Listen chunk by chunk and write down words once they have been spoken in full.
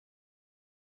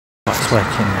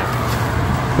working now.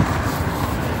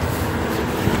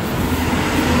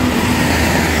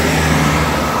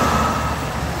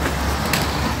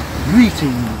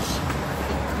 Greetings,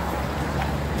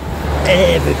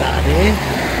 everybody.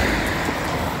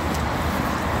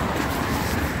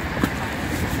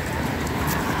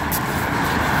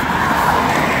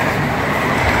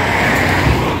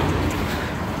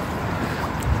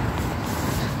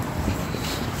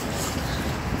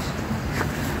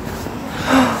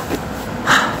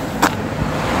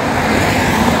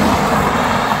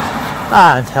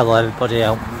 And hello everybody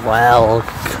and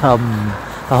welcome.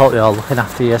 I hope you're all looking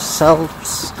after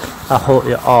yourselves. I hope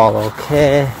you're all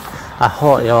okay. I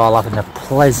hope you're all having a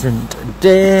pleasant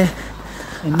day.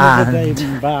 Another day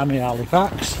in balmy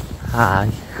Halifax.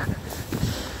 Aye.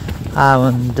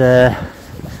 And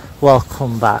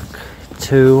welcome back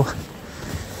to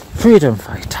Freedom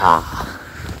Fighter.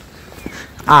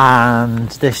 And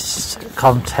this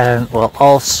content will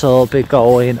also be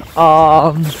going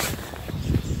on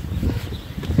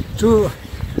to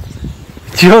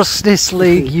Justice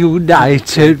League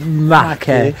United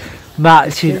marching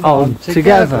on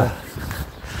together.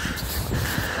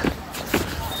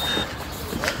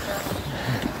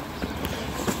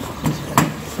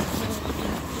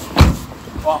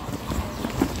 What?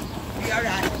 You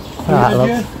alright? Right, love.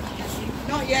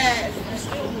 Not yet, I'm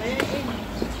still waiting.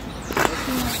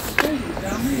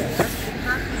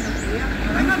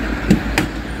 Hang on.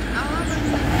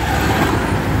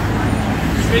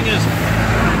 Fingers.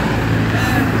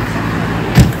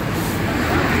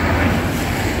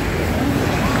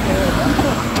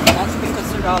 That's because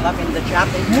they're all having the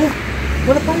jabbing. Yeah.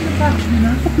 What about the factory in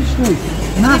Happy Street?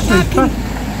 And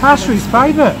our street's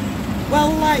private.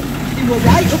 Well, like, they were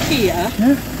right up here.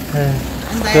 Yeah.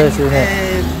 And Crazy,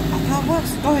 then I thought,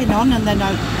 what's going on? And then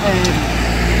I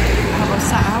was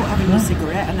sat out having a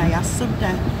cigarette and I asked somebody, I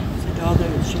said, oh,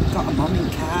 she'd got a mum in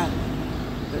car.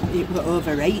 But it were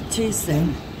over 80s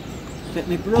then. But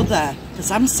my brother,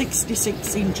 because I'm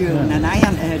 66 in June and I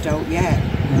haven't heard out yet.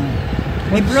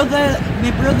 My brother's,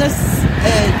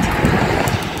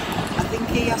 I think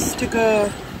he has to go,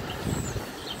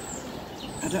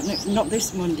 I don't know, not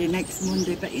this Monday, next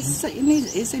Monday, but he's in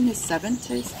his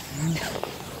 70s.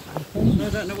 I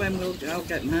don't know when I'll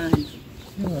get mine.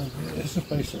 Yeah, it's just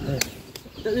basically.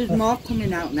 But there's more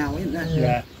coming out now, isn't there?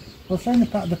 Yeah. Well, saying the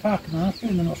park in our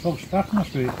street, they're not supposed to park on our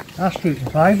street. Our street's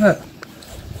private.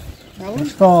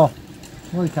 It's for,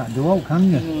 well, you can't do out, can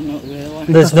you? No, not really.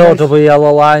 There's no double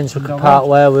yellow lines, we can park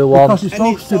where we want. Because it's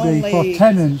supposed to be for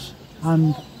tenants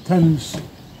and tenants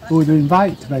who are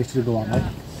invited to basically go on it.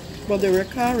 Well, there were a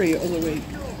car here the other week.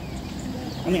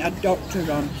 And it had doctors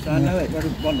on, so I know it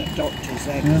wasn't one of the doctors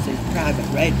there because it's private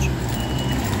reg.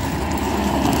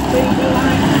 But you were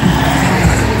like,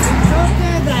 it's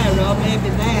okay there or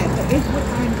maybe there, but it was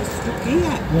kind of stuck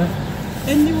here. Yeah.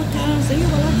 Then there were cars here,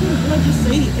 well I couldn't bloody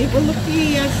see. It was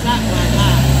lucky as that like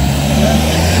that.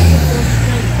 I could go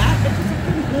straight back because I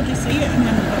couldn't bloody see it. And then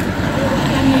I thought, oh, what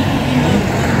can you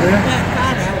get that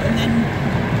car out and then...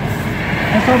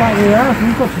 That's all like the house,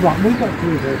 we've got to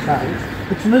leave our side.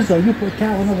 It's an as though you put a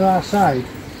car on the other side,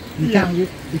 you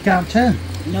can't turn.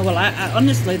 No, well I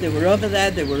honestly, they were over there,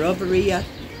 they were over here.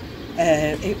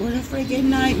 It was a frigging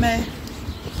nightmare.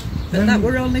 But that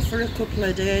were only for a couple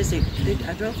of days. I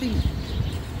don't think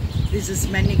there's as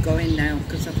many going now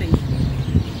because I think,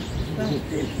 well,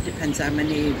 it depends how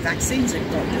many vaccines they've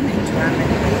got, doesn't it, to how many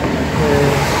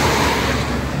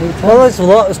people. Well, there's a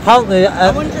lot, there's apparently...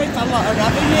 I wonder if a lot are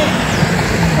having it.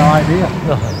 No idea.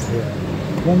 No idea.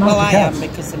 Well, I am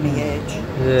because of my age.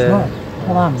 Yeah.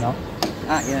 Well, I'm not.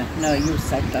 Yeah, no, you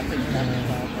said that, but I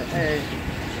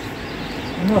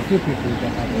know a few people who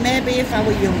don't have it. maybe if I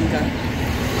were younger.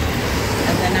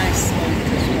 And then I smoked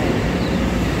as well.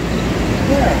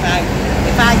 Yeah.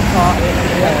 If I caught it,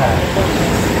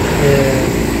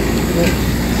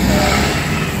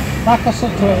 Like I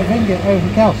said to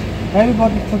everything else,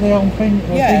 everybody to their own thing.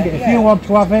 If you want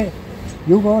to have it,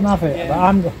 you go and have it. But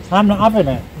I'm not having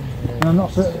it. And I'm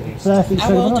not certain.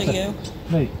 How old are you?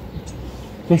 Me.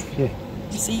 50.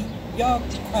 You see, you're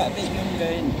quite a bit younger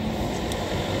and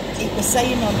it was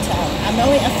saying on town, I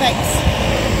know it affects,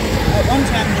 at one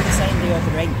time they were saying the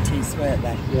over 80s, weren't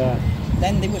they? Yeah.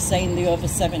 Then they were saying the over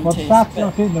 70s. Well, starting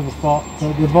I think they were got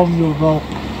the vulnerable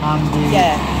and the...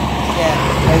 Yeah.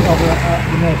 Over the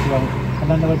nursing home, and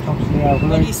then they went on to the over 80s.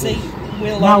 Well, you see,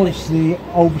 we'll now only... it's the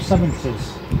over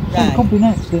 70s. So Right. it could be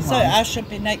next, didn't So it? I should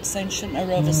be next then, shouldn't I,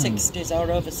 over 60s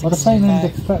or over 65? Well, they're saying the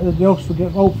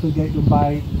hopefully get done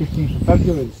by 15th of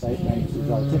February, the state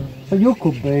majority. So you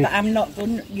could be... But I'm not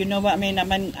done, you know what I mean? I'm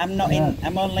not in,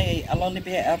 I'll only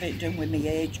be able to have it done with my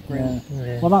age group.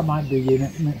 Yeah. Well, that might be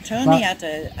unit. Tony had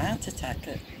a heart attack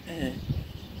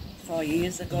 4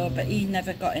 years ago, but he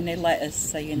never got any letters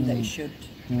saying that he should.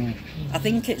 I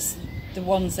think it's the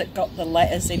ones that got the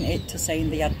letters in it to saying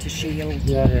they had to shield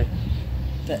the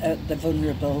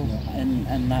vulnerable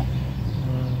and that.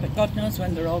 But God knows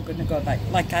when they're all going to go back.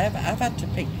 Like I've had to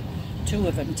pick 2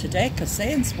 of them today because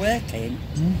Saint's working.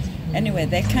 Anyway,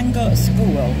 they can go to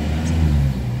school.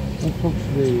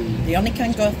 They only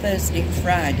can go Thursday and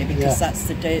Friday because that's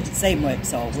the day. Zane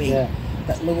works all week.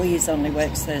 But Louise only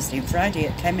works Thursday and Friday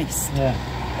at chemist.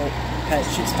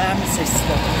 She's pharmacist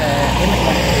at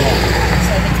Halifax.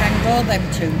 So they can go them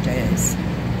 2 days.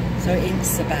 So it ain't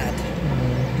so bad.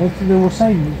 They were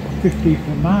saying 15th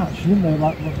of March, didn't they?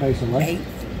 Like, basically.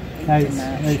 8th of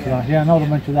March. Yeah, I know they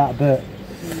mentioned that a bit.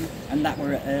 And that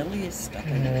were at earliest, I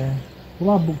think.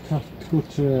 Well, I booked to go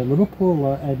to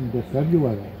Liverpool at end of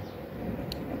February. I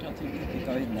don't think you'll be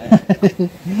going there.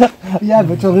 Yeah,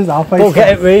 but till this I'll pay. We'll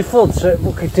get it refunded, so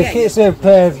book your tickets and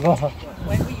pay for.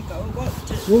 Where will you go? What?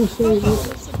 We'll see.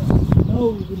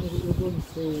 No, we're going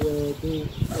to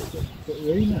the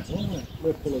arena, aren't we?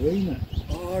 Liverpool Arena.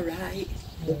 All right.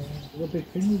 The big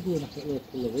thing we're doing up at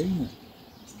Liverpool Arena.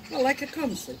 Oh, like a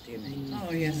concert, do you mean?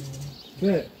 Oh, yeah.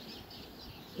 Great.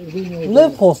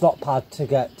 Liverpool's not bad to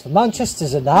get to.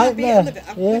 Manchester's a nightmare.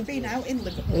 We've been out in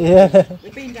Liverpool. Yeah.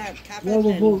 We've been down Cavern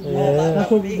Well, and all that.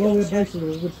 that's what we're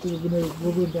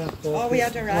going down for. Oh, we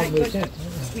had a right good.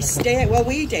 We stayed. Well,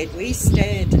 we did. We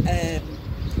stayed.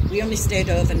 We only stayed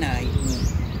overnight.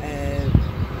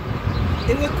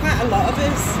 There were quite a lot of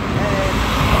us.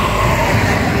 And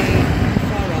then we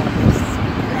 4 of us.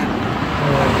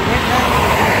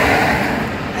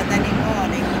 And then in the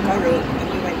morning we got up and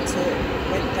we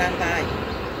went down by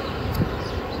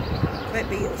quite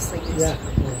Beatles singers.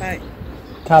 By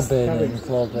Cabin and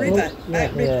club. River.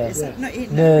 River. Is it not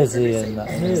in Mersey and that.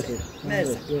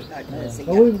 Mersey.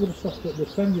 Oh, we were going to stop at the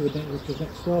venue, which was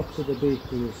next door to the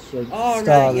Beatles. Oh,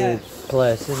 right, yeah.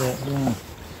 Place, isn't it? Yeah.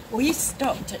 We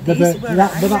stopped at these were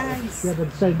nice. Yeah,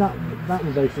 but saying that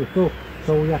was basically full,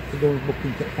 so we had to go and book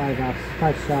into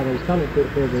 5-star hotel a bit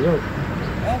further up. Oh,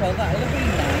 well, that'll have been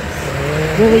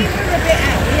nice. We were a bit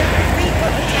out. We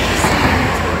got a taxi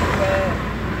into,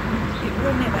 it was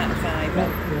only about 5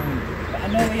 hours. But I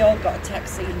know we all got a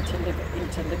taxi into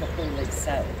Liverpool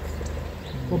itself.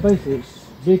 Well, basically, it's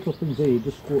vehicle things here, you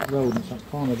just go up the road and it's that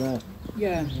corner there.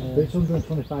 Yeah. But it's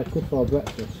 125 quid for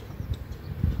breakfast.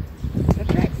 For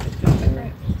breakfast.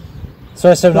 So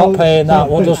instead of not paying that,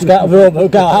 we'll just get a room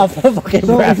and go have a fucking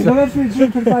So if breakfast. you're going to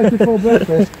 125 quid for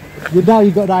breakfast, now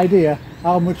you've got an idea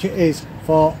how much it is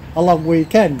for a long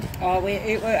weekend. Oh,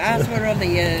 ours were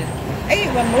only, it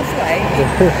was lovely.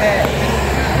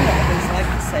 Like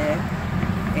I say,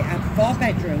 it had 4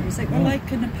 bedrooms. It was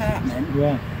like an apartment.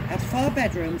 Yeah. It had 4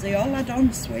 bedrooms. They all had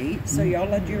ensuite, so you all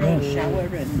had your own shower,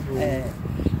 and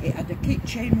it had a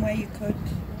kitchen where you could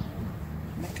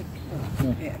make a cook.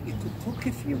 Yeah, you could cook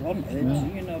if you wanted,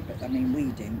 you know. But I mean,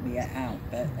 we didn't. We ate out,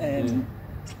 but they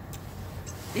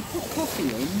put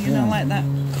coffee in, you know, like that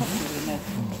coffee in a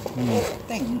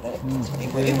thing. That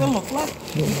it was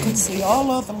lovely. You could see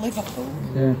all over Liverpool.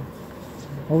 Yeah.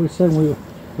 I was saying we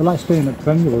like staying at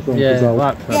Premier or something.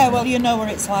 Yeah, well, you know where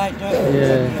it's like, don't you?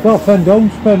 Yeah. Got a friend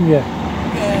owns Premier.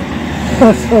 Yeah.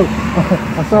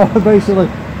 I saw basically,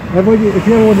 if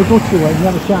you ever want to go to it and you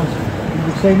have a chance,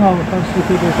 you say no, I fancy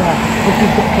people there. If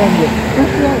you've got Premier,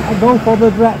 I go for the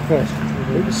breakfast.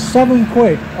 It's 7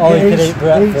 quid. Oh, you can eat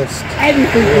breakfast.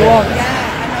 Anything you want. Yeah, I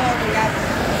know we have.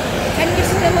 Can you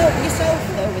still up yourself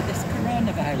though with this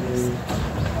coronavirus?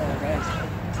 Oh,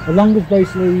 right. As long as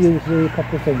basically you use the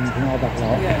proper things and all that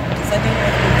lot. Yeah, because I don't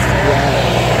know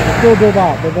You still do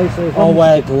that, but basically... Or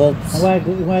wear gloves.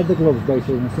 Wear the gloves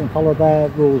basically and follow their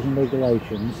rules and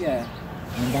regulations. Yeah.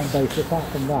 And then basically apart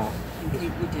from that... You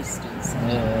keep your distance.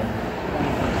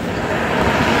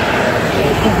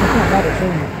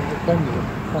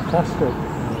 Fantastic.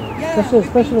 Yeah,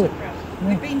 especially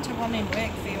we've been to one in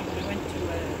Wakefield, we went to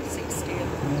 60.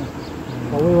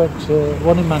 Well, we went to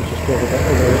one in Manchester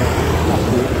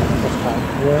last week, this time.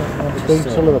 And we've been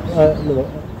to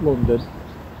London,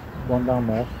 one down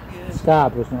there. Yeah.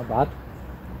 Scarborough's not bad.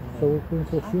 So we've been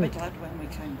to a few. I'll be glad when we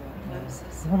can go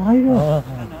places. Well, I know.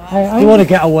 You want to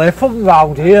get away from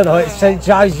round here though, it's St.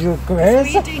 Giles, you're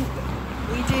crazy. We didn't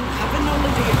have an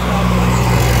holiday at Broadway.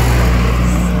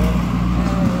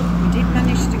 We did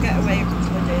manage to get away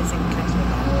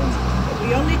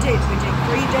did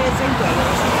 3 days in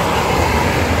Wales.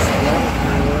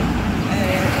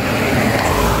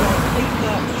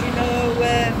 You know,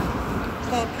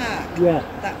 Thorpe Park? Yeah.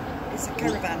 That it's a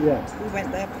caravan. Yeah. We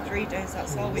went there for 3 days.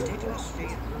 That's all we did last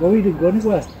year. Well, we didn't go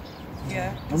anywhere.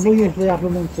 Yeah. And we usually have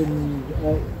them once in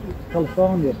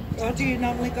California. Why do you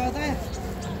normally go there?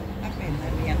 I've been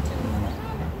there, we haven't.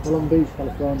 Long Beach,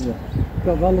 California.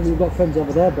 We've got friends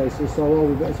over there basically, so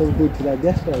we're going to their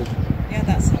guest house. Yeah,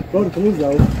 that's okay. Going to lose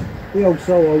though, we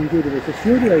also own Universal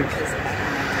Studios.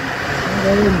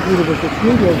 They're in Universal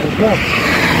Studios as well.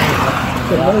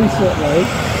 So basically,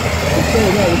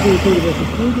 we do Universal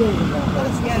Studios and that.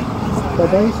 So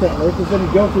basically, if there's any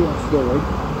jobs you want to do,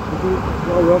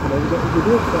 while we're over there, we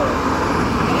do it for it.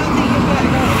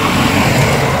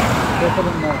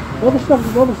 What the stuff,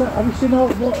 have you seen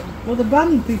what the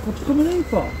banning people to coming in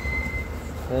for?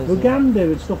 Uganda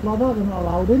and stuff like that, they're not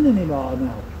allowed in anymore now.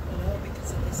 No,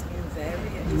 because of this new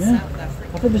variant in Yeah. South Africa.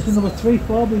 I think there's another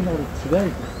 3-4 being ordered today.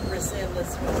 Brazil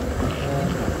as well.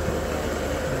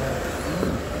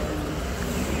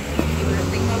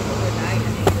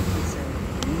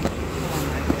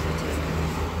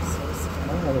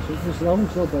 It's long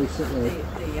so basically. They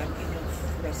have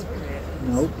enough respirators.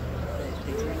 No.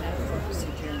 They run out of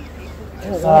oxygen. People Mate.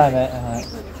 were just dying.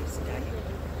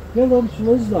 Yeah, the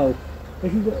answer is though,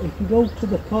 if you go to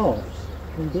the ports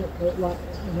and do, like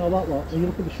that lot, and you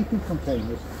look at the shipping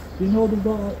containers, you know they've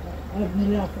got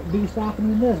nearly half, biggest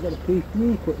happening in there has got the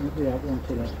PPE equipment they have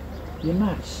onto it. Your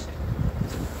masks.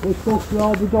 We're supposed to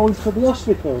all be going to the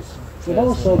hospitals. They've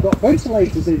also got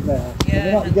ventilators in there.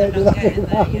 Yeah, and they're not getting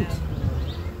that out. yeah.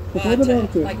 But what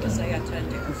about it? Like I say, I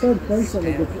turned it I said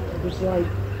basically there's like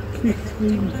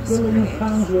 £15 billion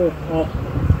worth of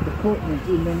equipment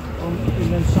in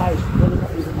them sites that they're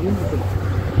not even using.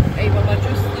 Hey, well, I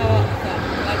just thought that,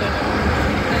 I don't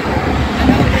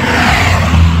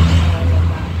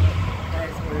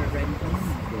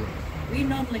know, we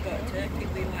normally go to Turkey,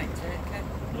 we like Turkey.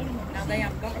 Now they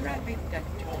haven't got a right big death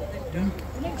toll, they don't.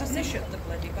 Because they shut the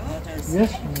bloody borders.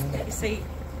 Yes. You see,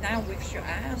 now we've shut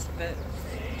ours, but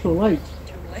Too late.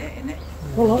 too late, innit?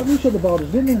 Well, we shut the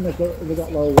borders, didn't they? They've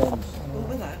got low ones. What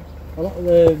was that? A lot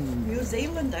of New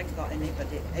Zealand ain't got any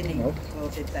No.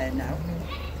 COVID there now.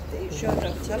 It showed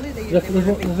on telly, they there's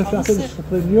were a big a concert.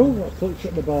 couple of new that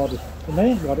shut the borders, and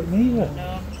they ain't got it neither.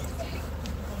 No.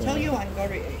 Tell you I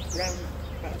got it round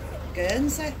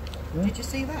Guernsey. Yeah. Did you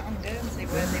see that on Guernsey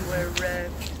where they were?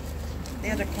 They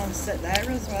had a concert there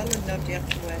as well, and nobody had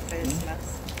to wear face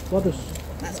masks. Well,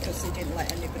 That's because they didn't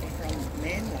let anybody from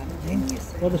mainland in. You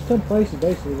see. well, there's 10 places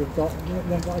basically they've got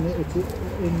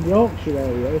in the Yorkshire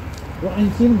area, but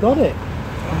ain't even got it.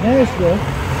 And there's the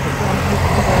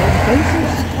places.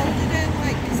 What did they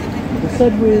like? 'Cause I didn't They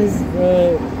said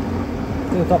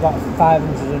We've got about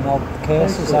 500 and odd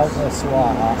cases out there, so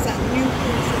like that. Is that new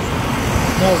cases?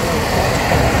 no, they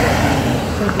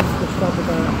said they just stop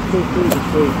about 2-3 this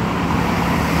week.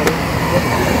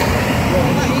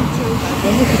 Well, not in too bad.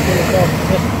 When looking for the dog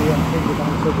yesterday and thinking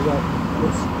about it,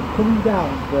 it's coming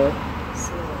down but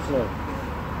slow.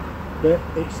 But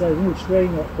it's a new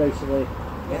strain up basically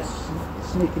that's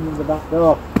sneaking in the back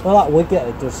door. Well, that Wicket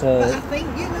it does. But I think,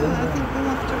 you know, I think we'll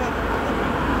have to have,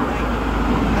 like,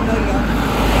 I know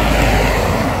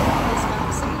this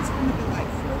vaccine's going to be like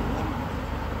flu.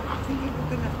 I think you're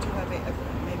going to have it,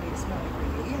 maybe it's not every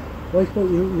year. Well,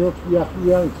 you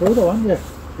have through though, haven't you?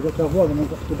 You've got to have one and then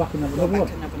got to go back and have Go another back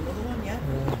one. and have another one, yeah.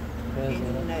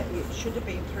 It should have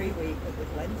been 3 weeks, but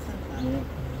we've lengthened that. Yeah.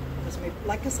 Because,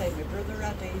 like I say, my brother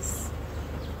had his,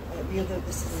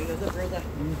 this is my other brother,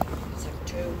 so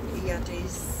 2, he had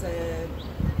his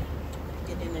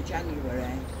beginning of January.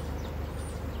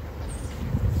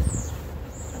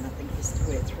 And I think he's to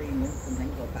wait 3 months and then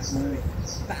go back to it.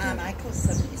 But our Michael's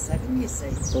 77, you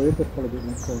see. So you've got probably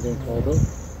next one going forward.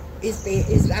 He's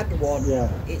had one. Yeah.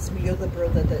 It's my other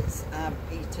brother that's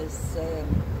Peter's.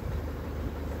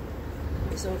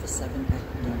 He's over 70. I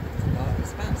forgot.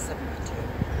 He's about 72.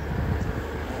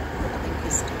 I think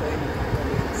he's going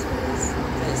to his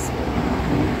first one.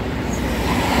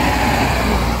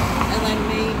 And then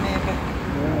me, maybe.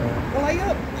 Yeah. Well, I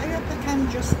hope they can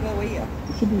just go here.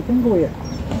 You can go here.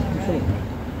 Right.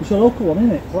 It's a local one,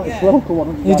 isn't it? It's like Yeah. it's a local one.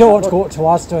 You don't want to go up to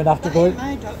Asda and have to That go. ain't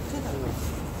my doctor,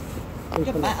 though. It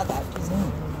doesn't matter that, does it?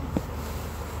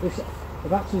 It's a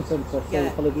vaccine centre, so Yeah, you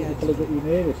probably yeah. get you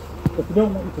nearest. If they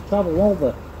don't want you to travel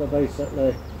over, so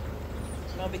basically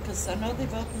No, because I know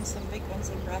they've opened some big ones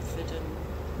in Bradford and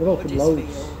they've opened loads.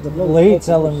 Huddersfield. They've loads Leeds,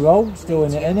 opened. Ellen Road's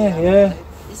doing it, innit? Yeah.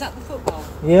 Is that the football?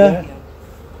 Yeah.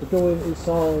 They're doing, it's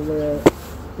all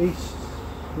East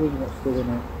Wing that's doing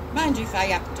it. Mind you, if I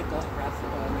have to go to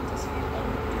Bradford or Huddersfield,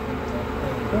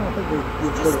 Yeah, I think we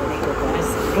Just put it think up there. nice.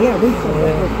 Yeah, we said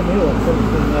that was Camille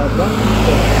something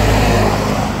Blackburn.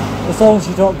 As long as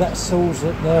you don't get sores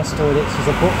at nurse doing it, she's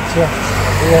a butcher.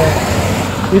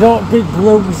 Yeah. You don't big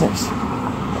bruises.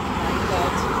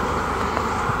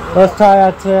 Last time I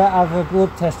had to have a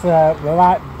blood test for the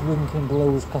right blinking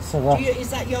blues because of that. Is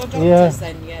that your doctors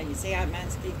then? Yeah, you see, I'm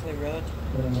Marti Blagborough.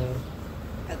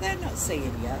 But they're not seeing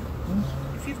you.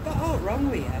 If you've got all wrong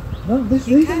with you. No, these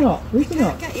are not. These are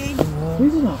not. Get in.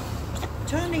 These are not.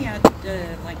 Tony had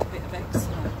like a bit of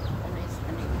eczema on his,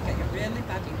 and he would get it really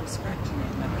bad. He was scratching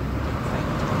it, and he didn't find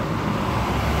it.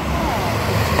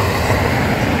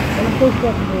 Well, I'm supposed to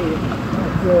have an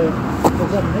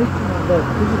examination on the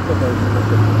physical basis.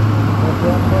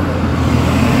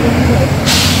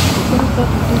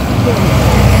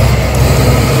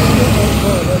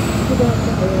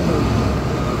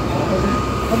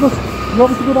 You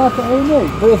want me to go down to A&E?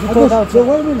 But if you go down to...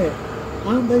 wait a minute.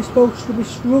 Aren't they supposed to be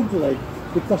struggling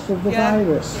because of the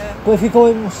virus? Yeah. But if you go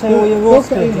in and say, well, your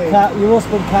husband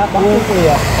can't work with you, you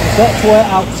have to wait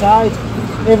outside,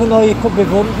 even though you could be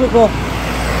vulnerable.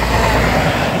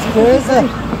 It's crazy.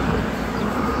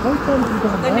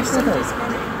 Then if somebody's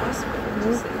got it in hospital,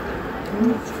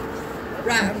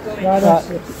 right, I'm going. Right.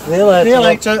 See you later. See you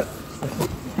later.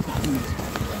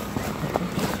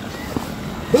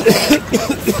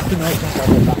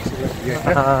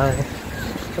 Hi.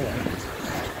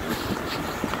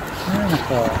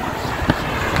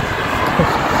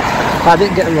 I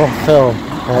didn't get it on film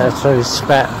to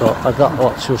respect, but I got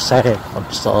what she was saying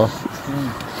and stuff.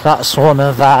 That's one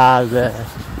of our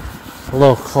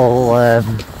local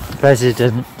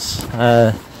residents,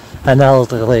 an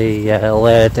elderly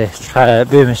lady,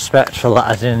 being respectful that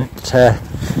I didn't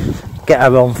get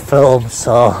her on film,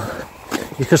 so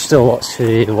you could still watch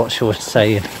what she was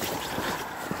saying.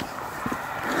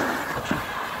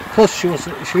 Plus, she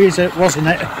wasn't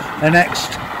an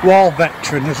ex-war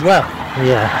veteran as well.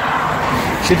 Yeah.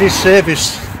 She did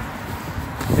service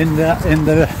in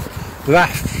the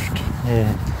raft.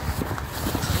 Yeah.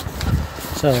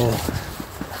 So.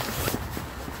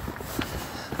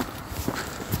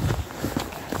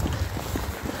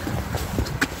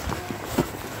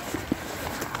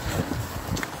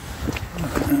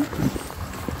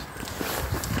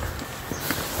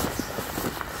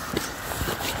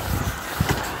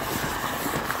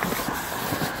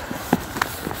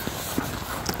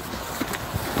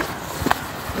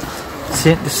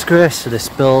 See, the disgrace of this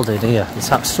building here,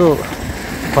 it's absolutely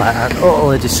like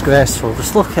utterly disgraceful.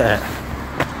 Just look at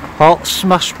it, all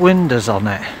smashed windows on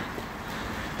it.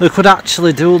 They could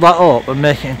actually do that up and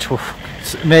make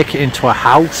it into a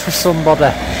house for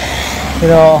somebody. You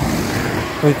know,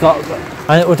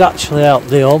 and it would actually help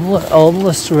the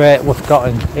homeless rate we've got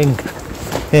in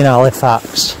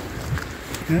Halifax.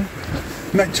 Yeah,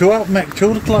 make two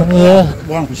o'clock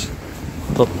once.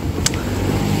 But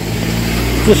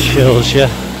just shows you.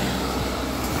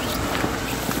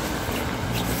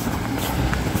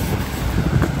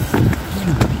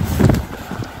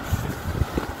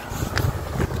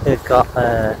 You've got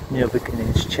New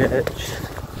Beginnings Church,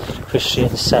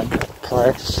 Christian Centre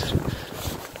place.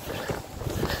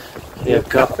 You've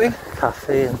got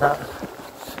cafe and that.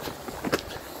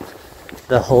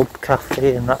 The Hub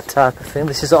Cafe and that type of thing.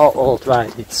 This is all old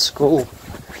Righted School.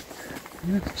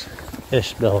 Yes.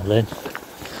 This building.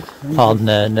 On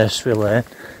Nursery Lane.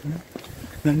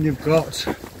 Then you've got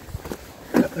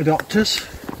the doctors.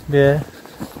 Yeah.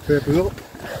 Further up.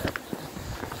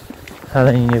 And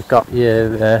then you've got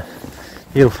your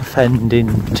youth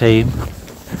offending team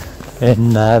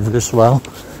in there as well.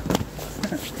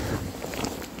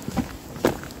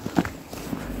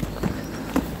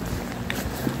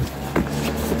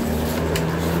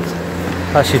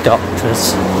 That's your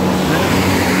doctors.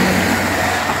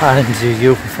 And your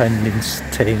youth offending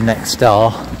team next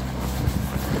door.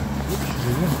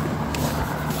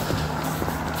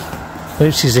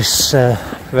 Which is this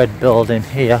red building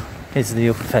here, is the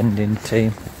youth offending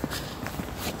team.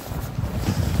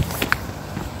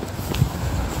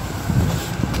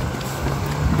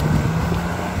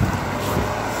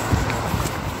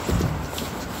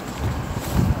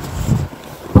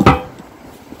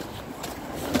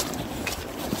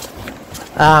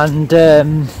 And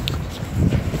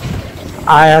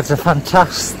I had a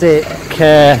fantastic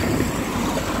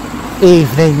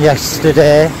evening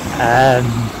yesterday,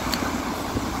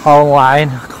 online,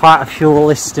 quite a few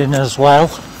listening as well,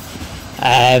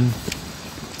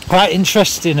 quite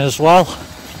interesting as well,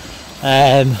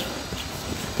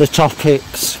 the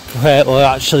topics we're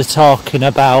actually talking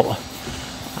about,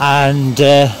 and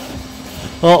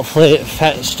hopefully it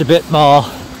fetched a bit more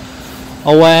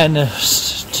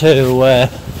awareness to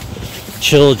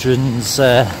children's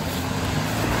mental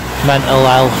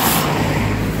health,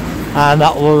 and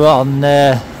that were on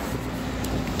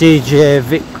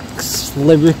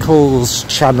djvixlyrical's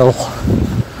channel,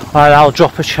 and I'll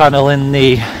drop a channel in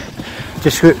the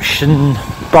description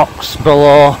box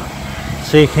below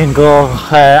so you can go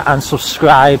and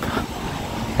subscribe to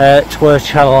her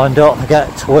channel, and don't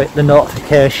forget to hit the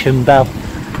notification bell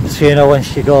so you know when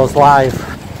she goes live.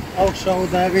 Also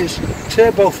there is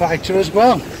Turbo Fighter as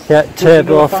well. Yeah,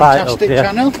 Turbo Fighter. Fantastic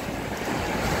channel.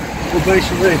 Well,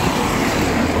 basically,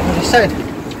 as I said,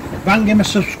 bang him a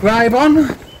subscribe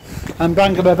on and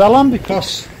bang him a bell on,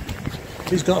 because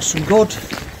he's got some good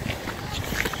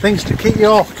things to keep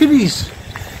your kiddies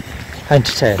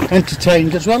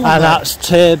entertained as well. And that's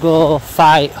Turbo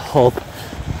Fight Hub,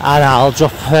 and I'll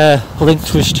drop a link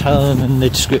to his channel in the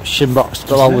description box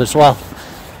below as well.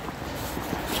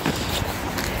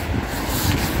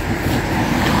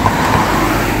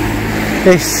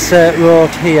 This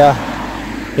road here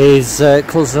is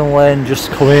Cousin Lane, just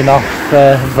coming off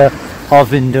the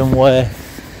Ovingdon Way,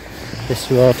 this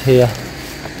road here.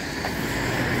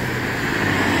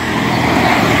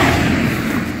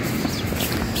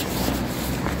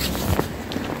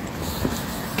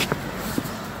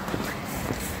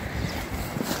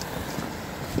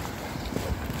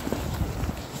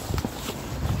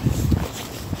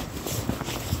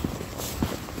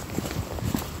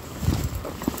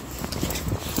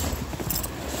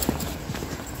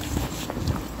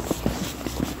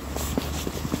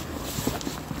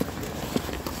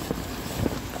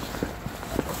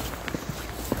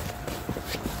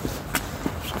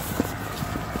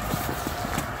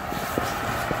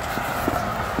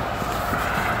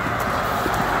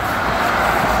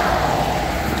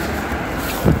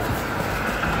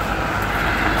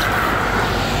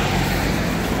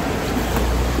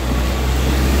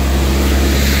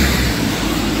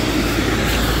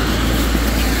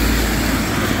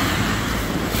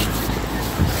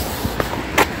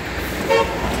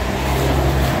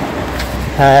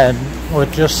 We're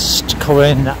just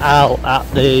coming out at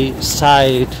the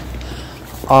side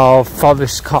of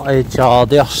Forest Cottage, or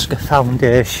the Oscar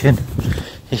Foundation,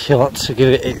 if you want to give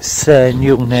it its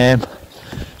new name,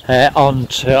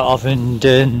 onto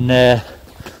Ovingdon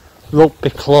Rugby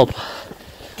Club,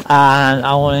 and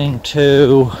I'm wanting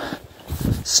to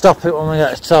stop it when we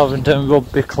get to Ovingdon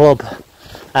Rugby Club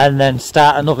and then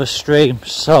start another stream.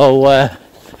 So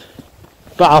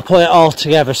but I'll put it all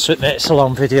together so it makes a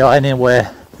long video anyway.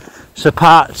 So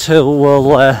part 2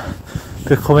 will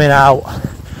be coming out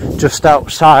just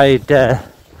outside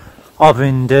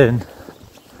Ovingdon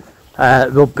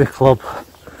Rugby Club,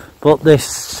 but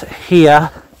this here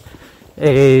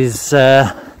is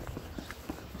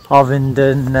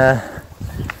Ovingdon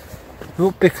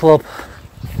Rugby Club,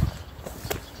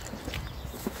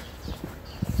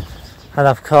 and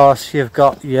of course you've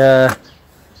got your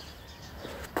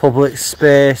public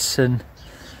space and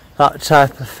that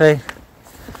type of thing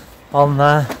on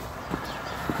there.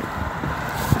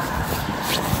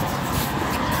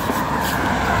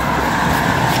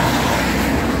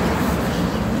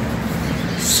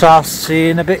 So I'll see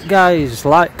you in a bit, guys.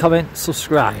 Like, comment,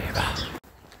 subscribe.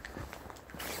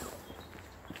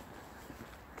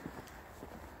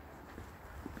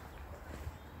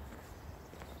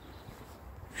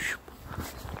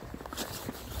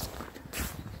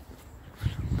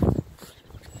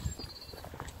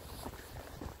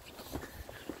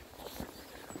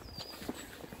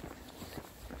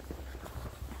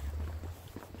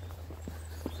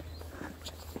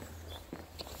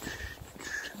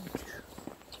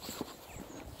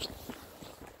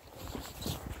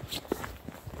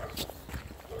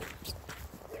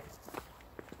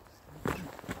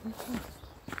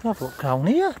 Have a look down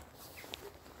here.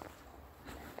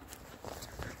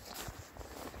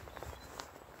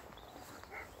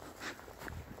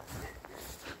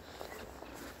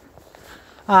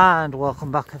 And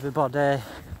welcome back, everybody,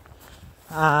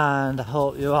 and I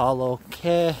hope you're all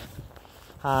okay,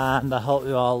 and I hope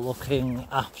you're all looking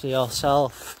after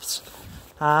yourselves,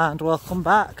 and welcome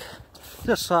back.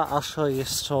 Just thought I'll show you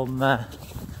some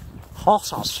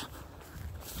horses.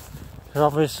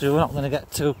 Obviously we're not going to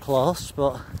get too close,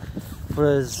 but for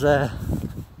us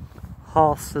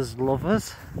horses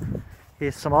lovers,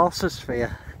 here's some horses for you.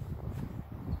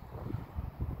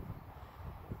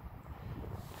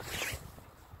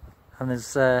 And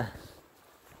there's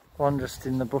one just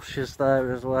in the bushes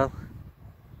there as well,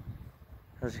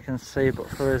 as you can see. But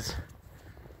for us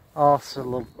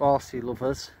horsey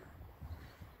lovers,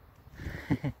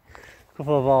 a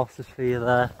couple of horses for you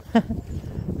there.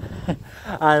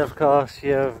 And of course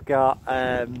you've got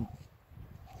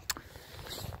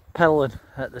Pelham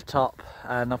at the top,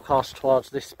 and of course towards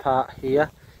this part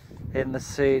here in the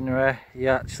scenery you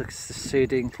actually see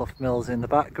Dinclough Mills in the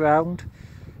background,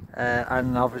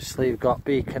 and obviously you've got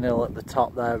Beacon Hill at the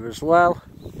top there as well,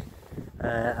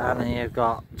 and then you've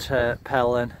got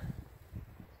Pelham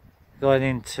going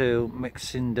into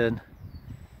Mixenden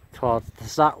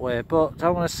towards that way. But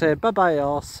I want to say bye bye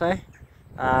Horsey,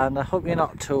 and I hope you're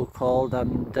not too cold,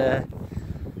 and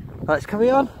let's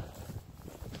carry on.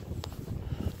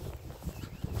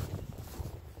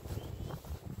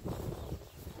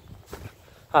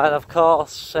 And of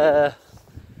course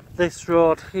this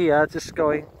road here just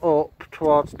going up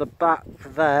towards the back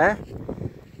there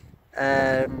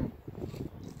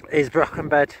is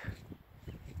Brockenbed.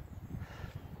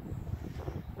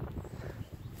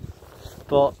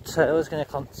 But I was going to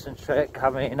concentrate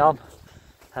carrying on.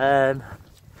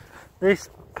 This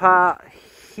part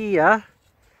here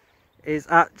is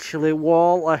actually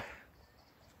Whalley.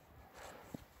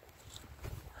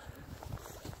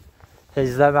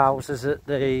 There's them houses at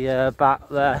the back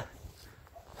there.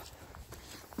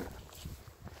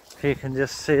 If you can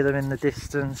just see them in the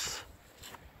distance.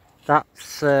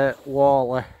 That's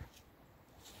Whalley,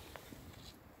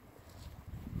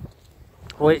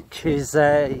 which is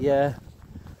a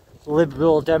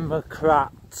Liberal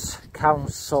Democrat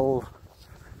council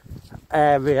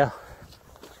area.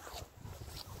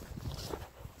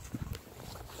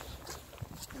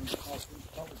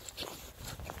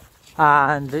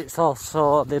 And it's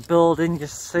also the building you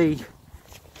see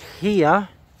here,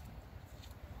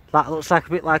 that looks like a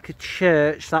bit like a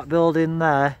church. That building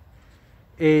there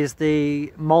is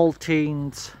the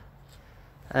Maltings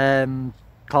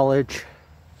College.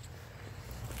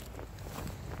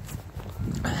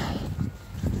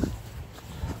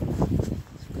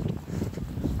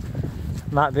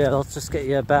 Might be able to just get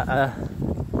you a better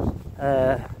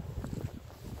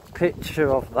picture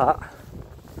of that,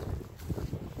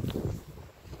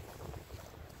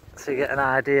 so you get an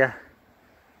idea.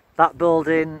 That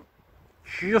building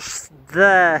just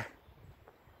there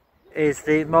is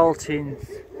the Maltings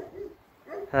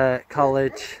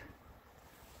College.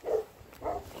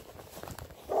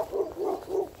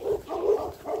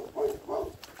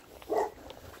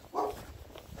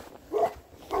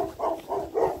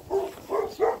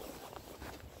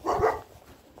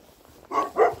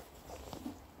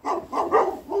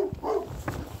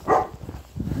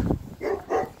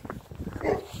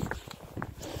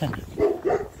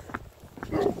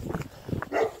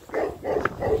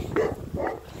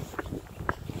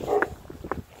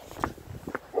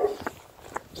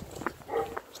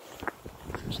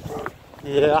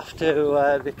 You have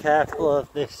to be careful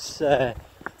of this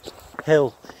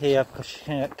hill here, because you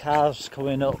can get cars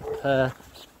coming up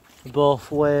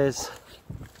both ways.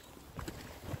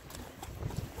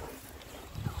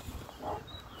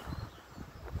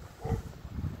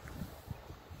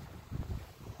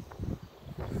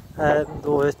 There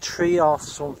was a tree or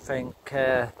something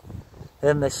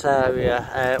in this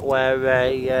area where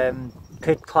a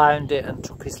kid climbed it and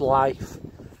took his life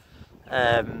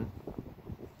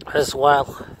as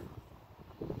well,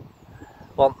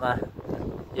 wasn't there?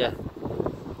 Yeah.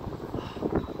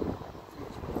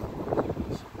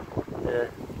 Yeah.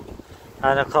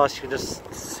 And of course you can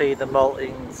just see the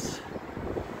Maltings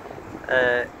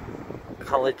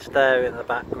College there in the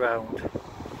background,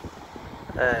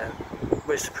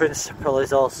 which the principal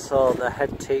is also the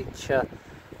head teacher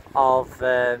of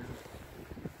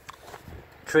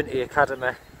Trinity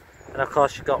Academy. And of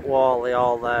course you've got Whalley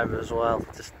all there as well,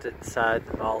 just inside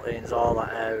the Maltings. All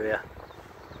that area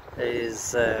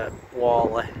is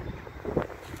Whalley.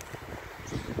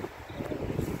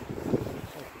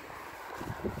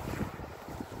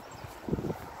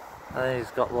 And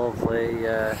he's got lovely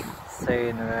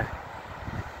scenery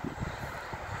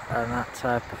and that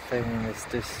type of thing in this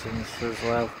distance as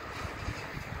well.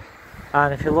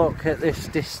 And if you look at this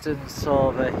distance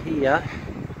over here,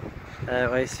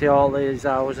 where you see all these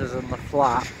houses and the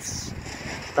flats,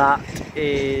 that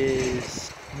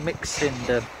is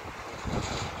Mixenden.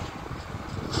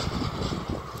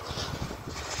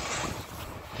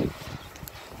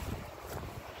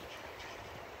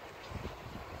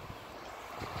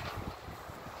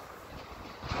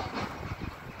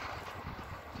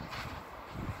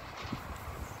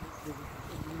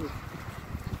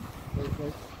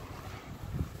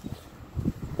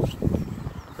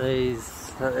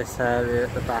 This area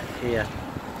at the back here,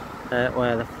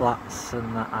 where the flats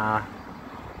and that are,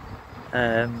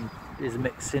 is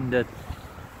Mixenden.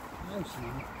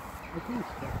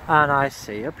 And I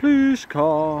see a police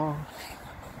car.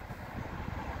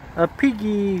 A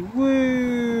piggy.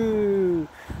 Woo!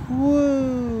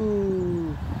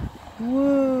 Woo!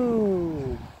 Woo!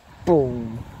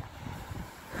 Boom.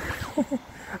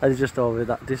 And just over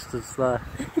that distance there.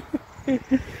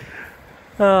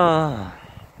 Ah.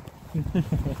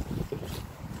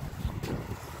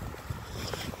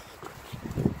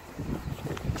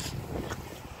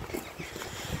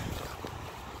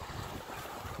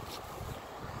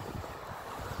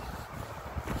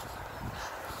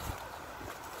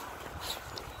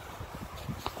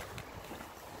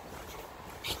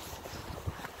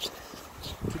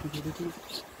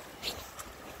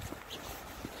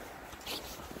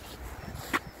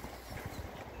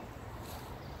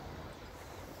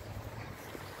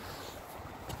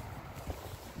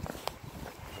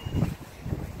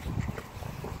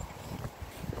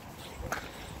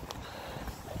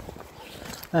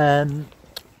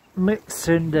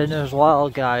 Mixenden as well,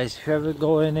 guys, if you're ever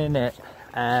going in it,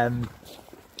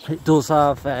 it does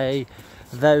have a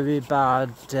very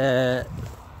bad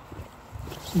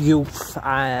youth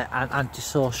and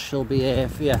antisocial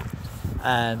behaviour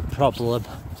problem.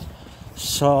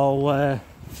 So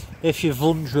if you're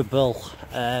vulnerable,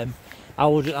 I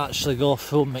wouldn't actually go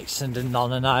through Mixenden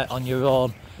on a night on your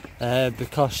own,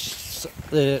 because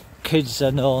the kids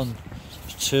are known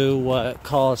to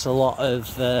cause a lot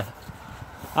of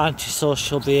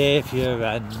antisocial behaviour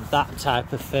and that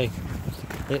type of thing.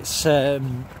 It's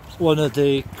one of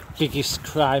the biggest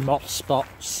crime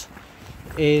hotspots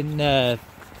in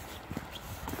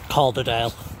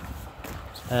Calderdale,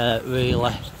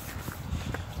 really.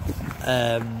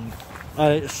 And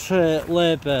it's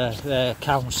Labour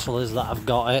councillors that have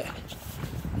got it,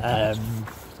 and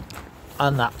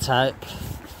that type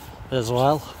as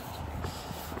well.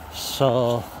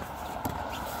 So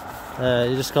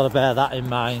you just got to bear that in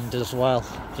mind as well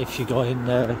if you're going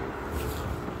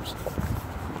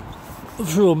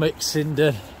through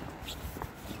Mixenden.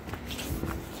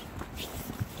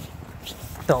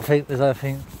 Don't think there's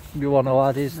anything you want to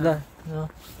add, is there? No.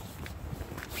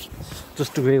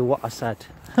 Just agree with what I said.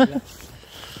 Yeah.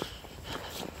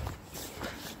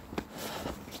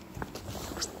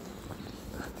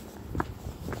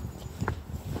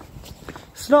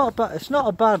 It's not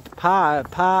a bad part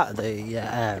of the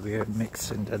area of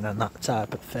Mixenden and that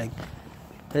type of thing.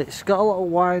 It's got a lot of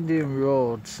winding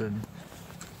roads and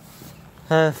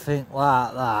everything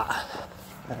like that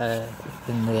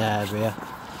in the area.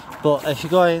 But if you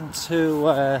go into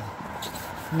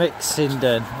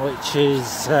Mixenden, which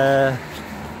is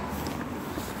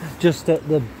just at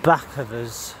the back of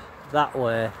us that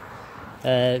way,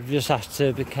 you just have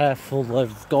to be careful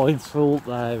of going through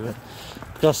there,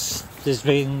 because there's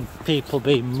been people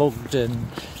being mugged and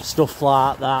stuff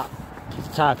like that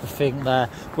type of thing there.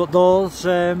 But those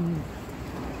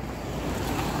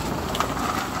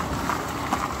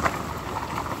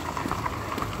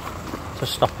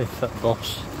just stopping for the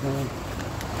bus.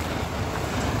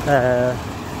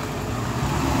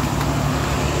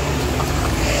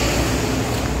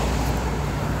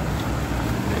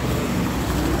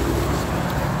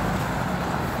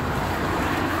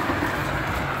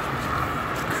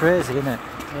 Crazy, isn't it?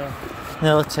 Yeah.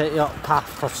 They'll take you up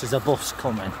path because there's a bus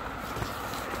coming.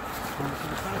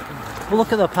 Well,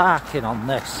 look at the parking on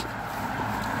this.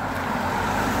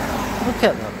 Look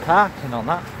at the parking on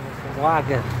that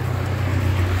wagon.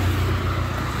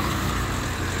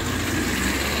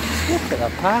 Look at the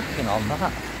parking on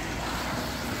that.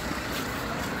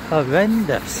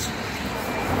 Horrendous.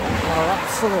 Oh,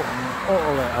 absolutely,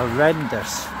 utterly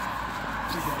horrendous.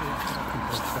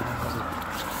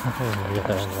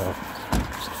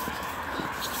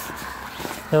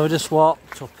 So we just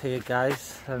walked up here,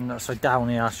 guys, and that's down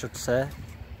here, I should say.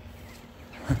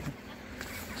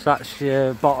 So that's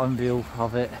your bottom view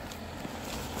of it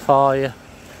for you.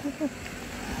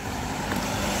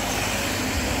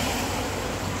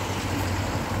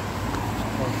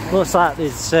 Looks like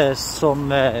there's some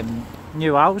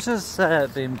new houses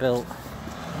being built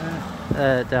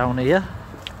down here.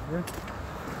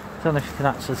 I don't know if you can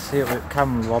actually see it with the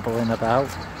camera wobbling about.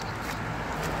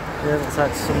 Yeah, looks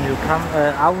like some new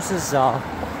houses or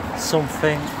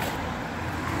something.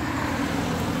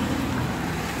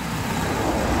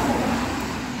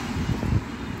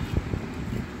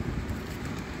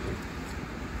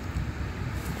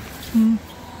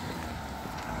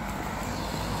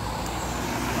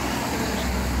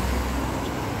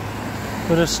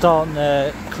 We're just on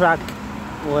Crag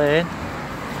Lane.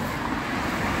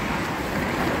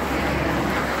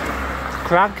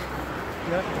 Crag?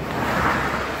 Yeah.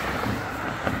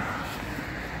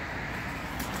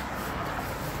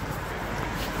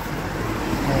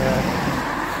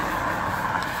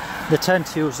 They tend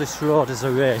to use this road as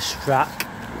a racetrack.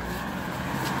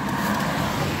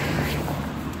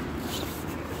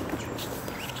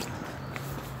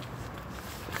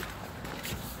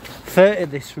 30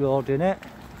 this road, innit?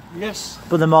 Yes.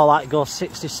 But they're more like go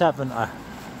 60, 70.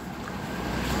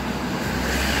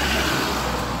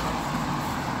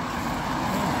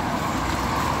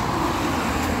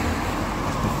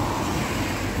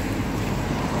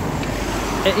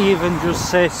 It even just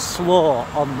says slow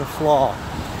on the floor.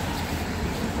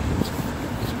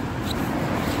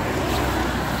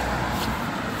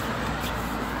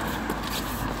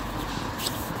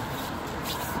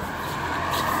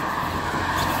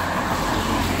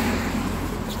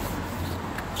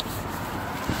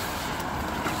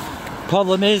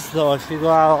 Problem is though, if you go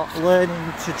out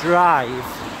learning to drive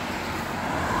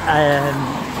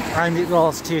and it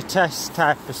goes to your test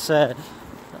type of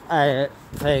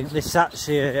thing, this is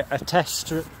actually a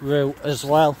test route as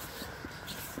well,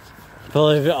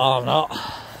 believe it or not.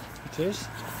 It is.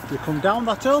 You come down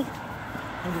that hill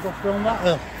and you go down that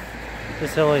hill.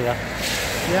 This hill here?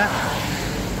 Yeah,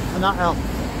 and that hill.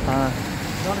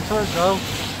 Not until it go.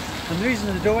 And the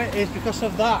reason they do it is because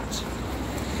of that.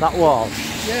 That wall?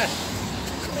 Yeah.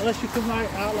 Unless you come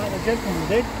right out like the gentleman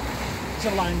did, it's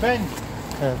a line bend.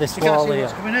 This you wall can't see here.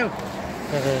 what's coming out.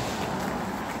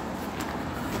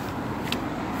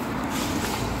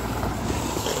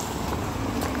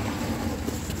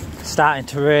 Starting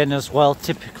to rain as well,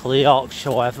 typically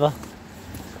Yorkshire weather.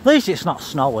 At least it's not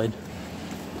snowing.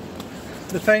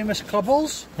 The famous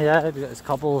cobbles. Yeah, we've got these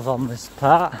cobbles on this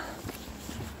part.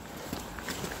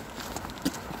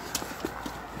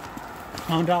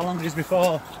 Found out how long it is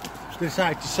before they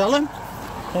decide to sell them.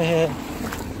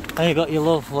 And you got your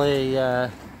lovely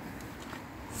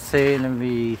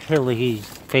scenery, hilly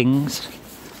things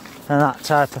and that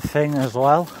type of thing as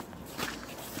well.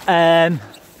 And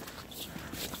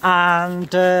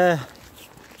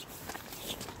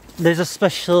there's a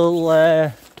special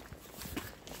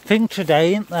thing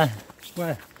today, isn't there?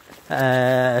 Where?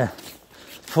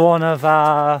 For one of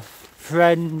our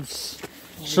friends,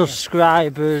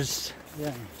 subscribers,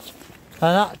 yeah, and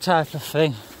that type of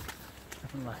thing.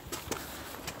 definitely.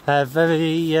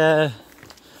 Very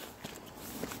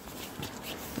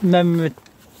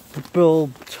memorable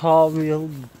tutorial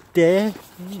day.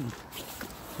 And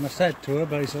I said to her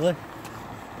basically,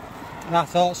 our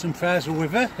thoughts and prayers are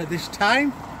with her at this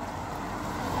time.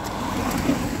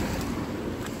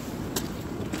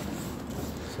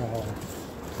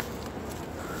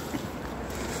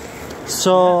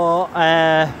 So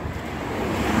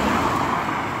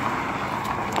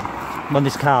when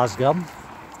this car's gone,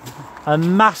 a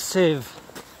massive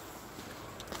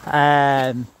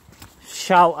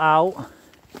shout out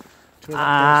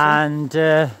and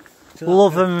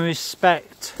love and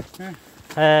respect to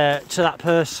that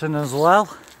person as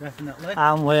well. Definitely.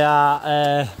 And we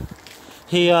are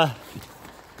here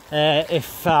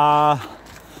if our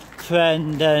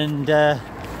friend and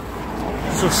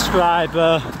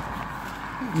subscriber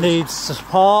needs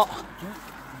support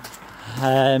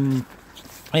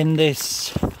in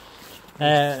this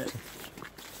time.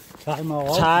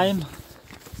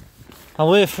 And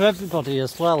we're for everybody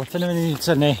as well. If anyone needs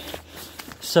any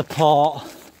support,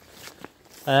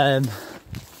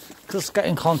 just get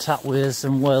in contact with us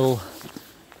and we'll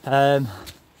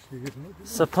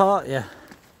support you.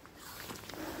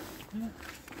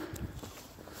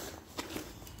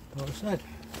 What I said.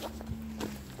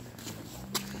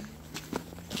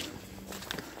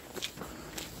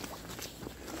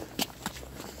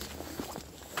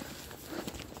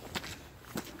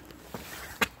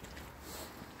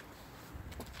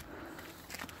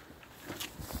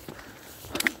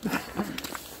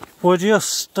 We're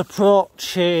just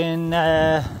approaching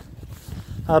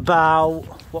about,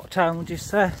 what time would you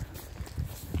say?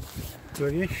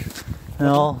 3-ish.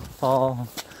 No,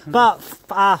 about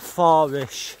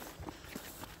 4:30ish.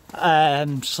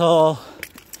 So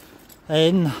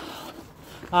in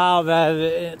our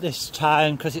area at this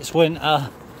time, because it's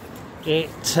winter,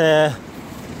 it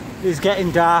is getting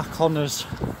dark on us.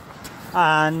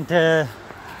 And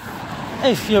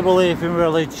if you believe in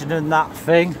religion and that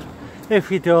thing, if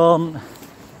you don't,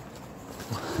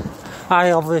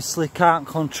 I obviously can't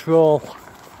control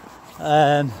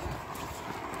the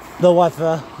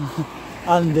weather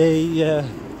and the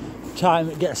time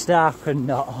it gets dark and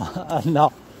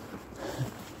not.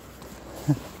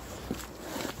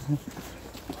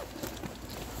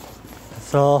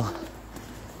 So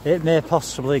it may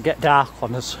possibly get dark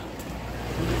on us.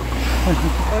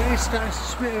 Well, it's starting to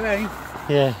spit rain.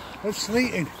 Yeah. It's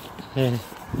sleeting. Yeah.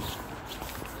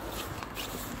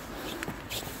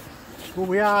 But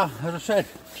we are, as I said,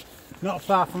 not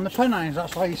far from the Pennines.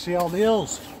 That's why you see all the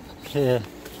hills. Yeah.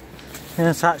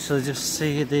 Let's actually just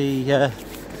see the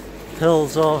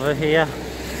hills over here.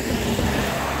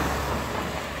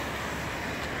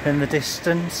 in the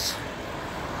distance,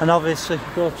 and obviously if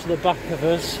you go to the back of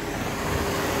us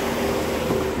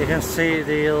you can see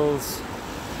the hills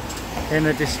in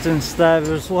the distance there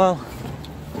as well.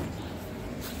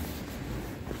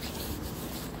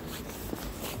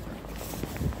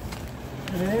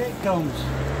 Here it comes.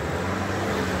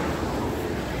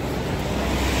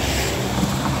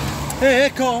 Here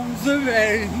comes the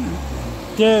rain.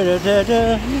 Da, da, da,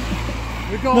 da.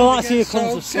 No, that's Here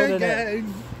Comes the Sun, again.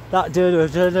 innit? That da, da,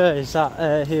 da, da, is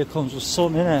that Here Comes the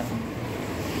Sun, innit?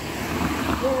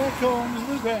 Here comes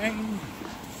the rain.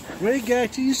 We're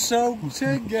getting soaked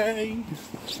again.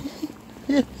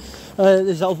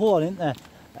 There's that one, isn't there?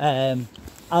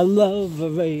 I love a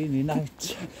rainy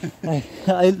night.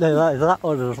 Ain't there that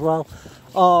one as well?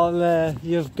 Or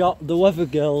you've got the Weather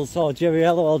Girls, or Jerry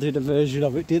Halliwell did a version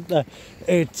of it, didn't they?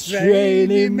 It's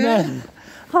raining men.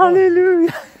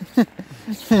 Hallelujah.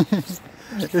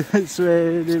 It's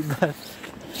raining men.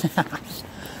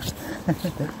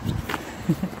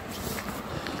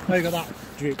 I got that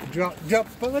drip, drop, drop,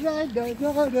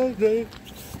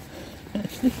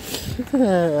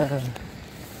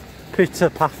 Pitter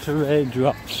patter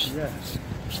raindrops. Yes.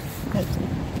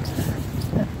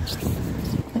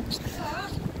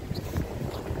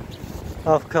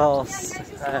 Of course,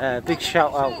 big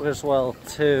shout out as well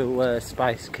to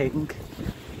Spice King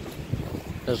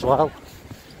as well.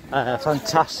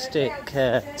 Fantastic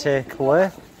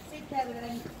takeaway.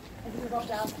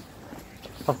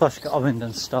 Of course, you've got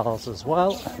Ormington stores as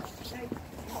well.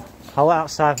 I'll wait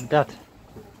outside for Dad.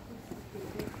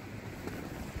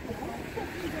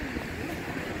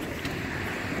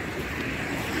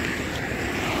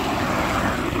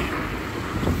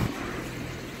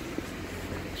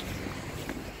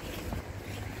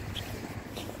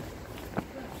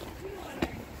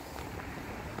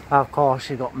 Of course,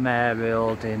 you got Mary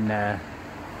holding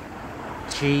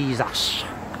Jesus.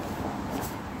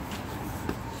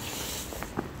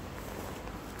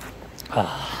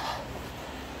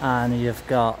 And you've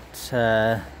got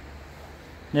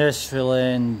Nursery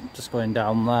Lane just going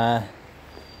down there,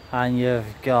 and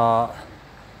you've got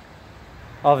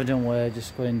Overton Way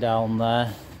just going down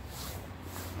there,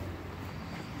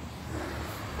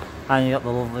 and you got the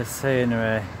lovely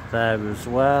scenery there as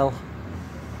well.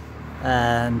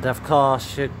 And of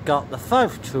course you've got the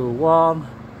 521,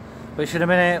 which in a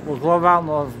minute we'll go around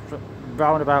those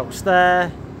roundabouts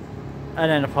there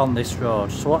and end up on this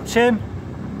road. So watch him.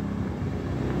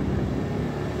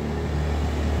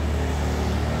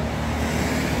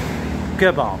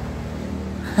 Come on.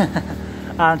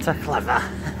 Aren't I clever?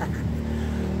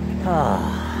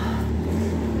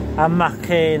 And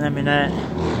Mackie in a minute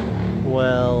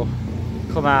will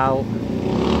come out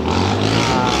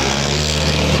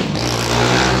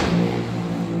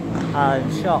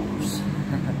and shops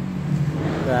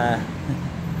there.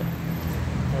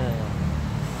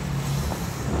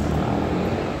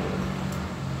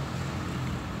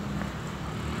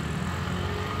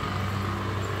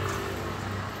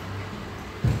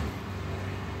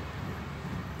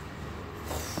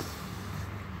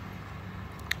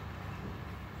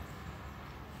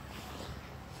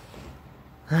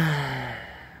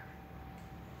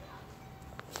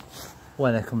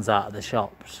 When it comes out of the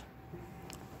shops.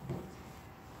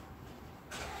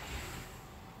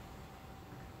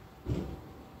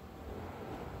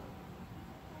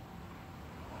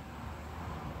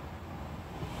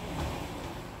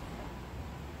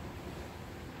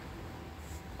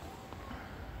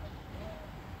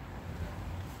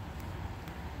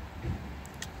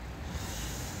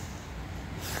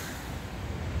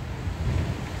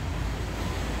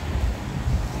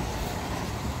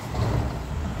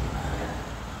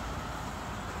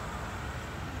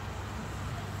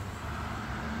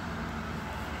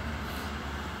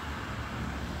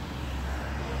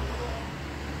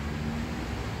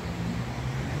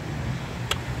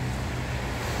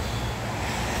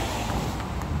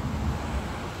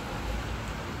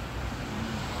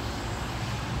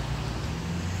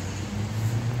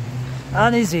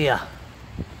 And he's here.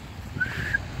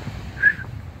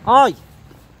 Oi!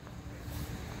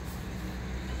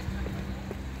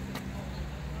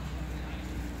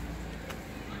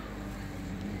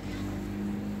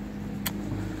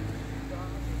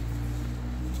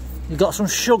 You got some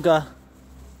sugar?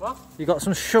 What? You got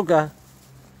some sugar?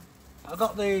 I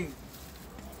got the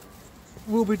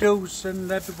Ruby Doos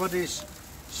and everybody's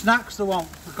snacks they want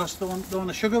because they want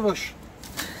a sugar rush.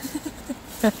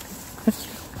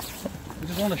 They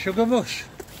just want a sugar rush.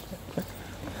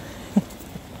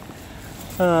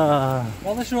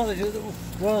 Well, this is what they do.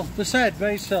 Well, they said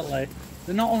basically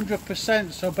they're not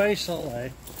 100%, so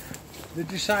basically they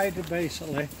decided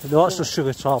basically... They want to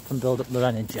sugar top and build up their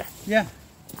energy. Yeah.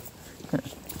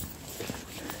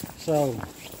 So,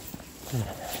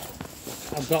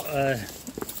 I've got a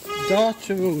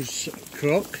daughter who's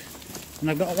crook, and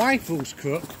I've got a wife who's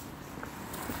crook.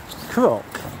 Crook?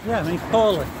 Yeah, I mean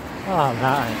poorly. Oh,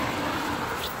 right.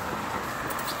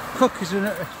 Crook is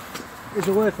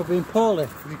a word for being poorly.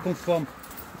 If you come from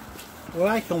where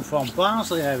I come from,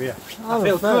 Barnsley area, I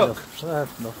feel crook. In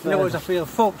other words, I feel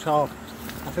fucked or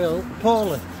I feel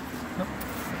poorly.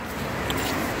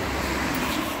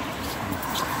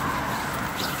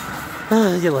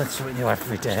 You learn something new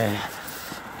every day.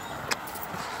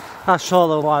 I'm sure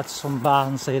the lads from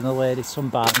Barnsley and the ladies from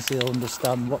Barnsley will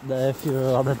understand what the earth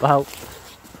you're on about.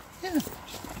 Yeah.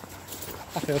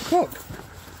 I feel crook.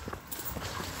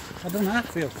 I don't know how I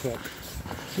feel crook.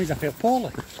 It means I feel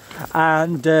poorly.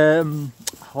 And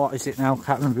what is it now?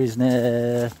 Can't remember his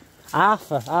name.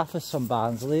 Arthur's from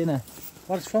Barnsley, isn't he?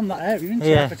 Well, it's from that area, isn't it?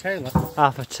 Yeah. Arthur Taylor.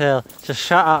 Arthur Taylor. Just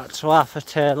shout out to Arthur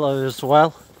Taylor as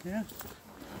well. Yeah.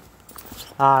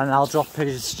 And I'll drop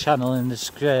his channel in the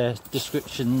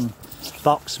description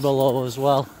box below as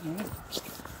well. Right.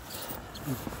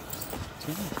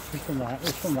 He's from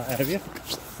that area.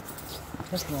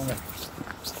 Definitely.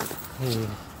 Yeah.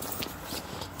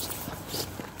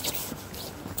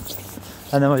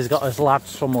 And then he's got his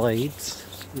lads from Leeds.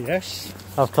 Yes.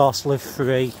 Of course, Live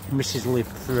 3, Mrs. Live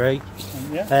 3,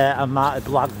 Yeah. and Marti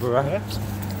Blagborough. Yeah.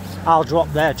 I'll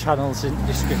drop their channels in the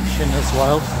description as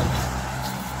well.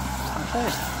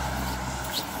 Okay.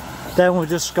 Then we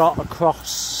just got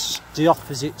across the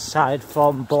opposite side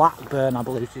from Blackburn, I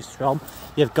believe she's from.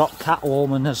 You've got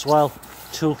Catwoman as well,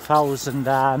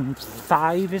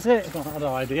 2005, is it? I have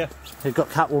no idea. You've got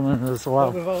Catwoman as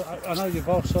well. I know you've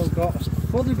also got,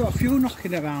 well, they've got a few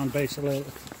knocking around basically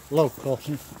local.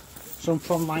 Some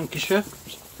from Lancashire,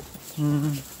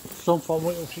 some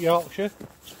from Yorkshire.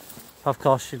 Of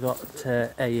course, you've got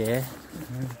AA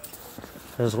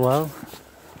as well.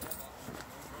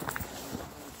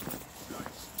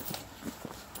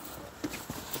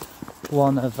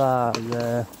 One of our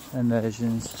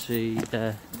emergency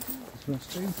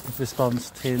response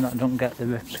team that don't get the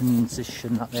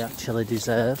recognition that they actually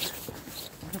deserve.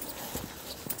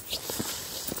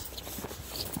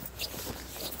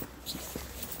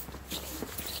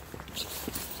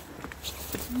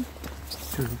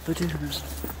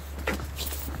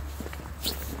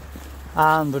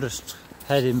 And we're just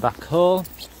heading back home,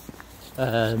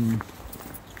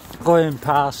 going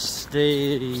past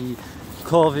the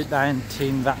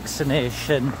COVID-19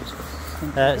 vaccination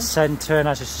centre, and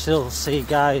as you still see,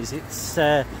 guys, it's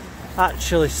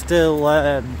actually still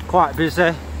quite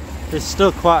busy. There's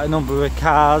still quite a number of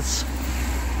cars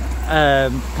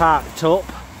parked up,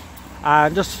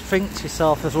 and just think to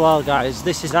yourself as well, guys,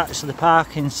 this is actually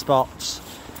parking spots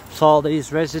for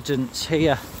these residents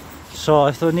here. So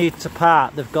if they need to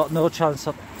park, they've got no chance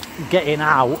of getting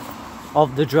out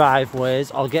of the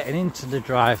driveways or getting into the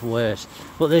driveways,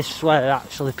 but this is where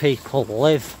actually people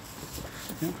live.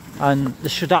 And there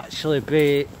should actually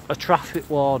be a traffic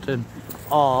warden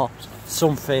or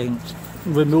something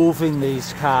removing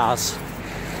these cars,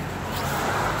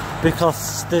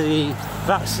 because the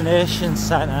vaccination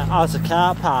centre has a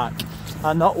car park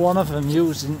and not one of them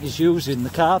is using the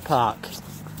car park.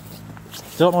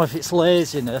 Don't know if it's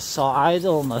laziness or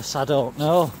idleness, I don't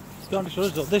know. To be honest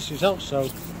with us, this is also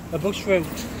a bus route.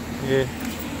 Yeah.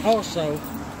 Also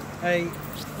a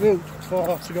route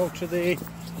to go to the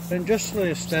industrial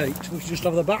estate, which is just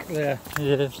over the back there.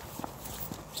 Yeah.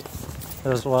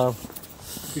 As well.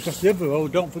 Because the other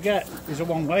road, don't forget, is a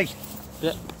one way.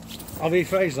 Yep. I'll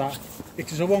rephrase that.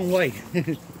 It is a one way.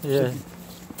 Yeah.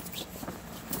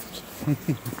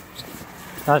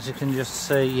 As you can just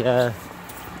see,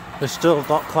 we've still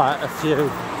got quite a few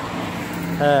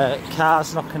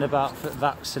cars knocking about for the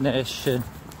vaccination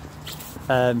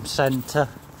centre.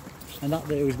 And that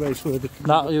there was basically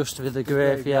that used to be the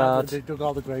graveyard. They dug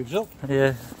all the graves up.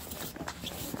 Yeah.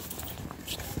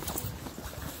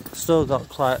 Still got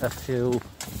quite a few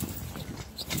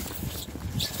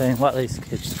things. Let these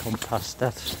kids come past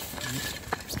that.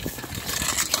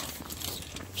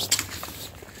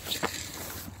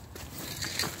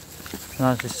 And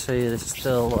as you see, there's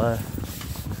still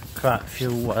quite a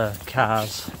few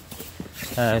cars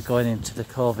going into the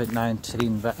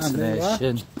COVID-19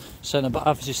 vaccination centre, but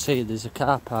as you see, there's a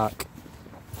car park.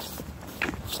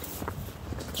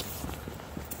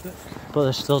 But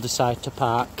they still decide to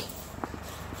park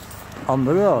on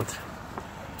the road.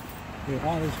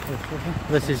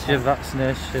 This is your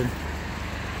vaccination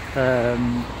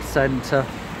centre.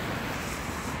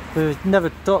 We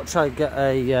never don't try to get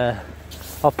a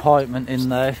appointment in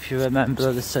there if you're a member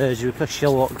of the surgery, because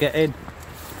you won't get in.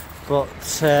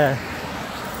 But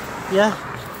yeah,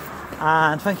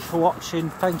 and thank you for watching,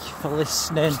 thank you for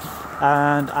listening,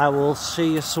 and I will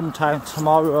see you sometime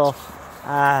tomorrow.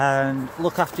 And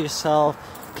look after yourself,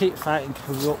 keep fighting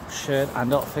corruption, and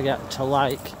don't forget to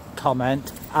like,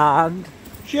 comment and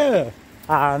Share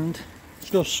and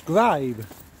subscribe.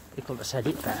 he couldn't have said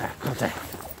it better, could he?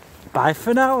 Bye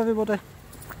for now, everybody.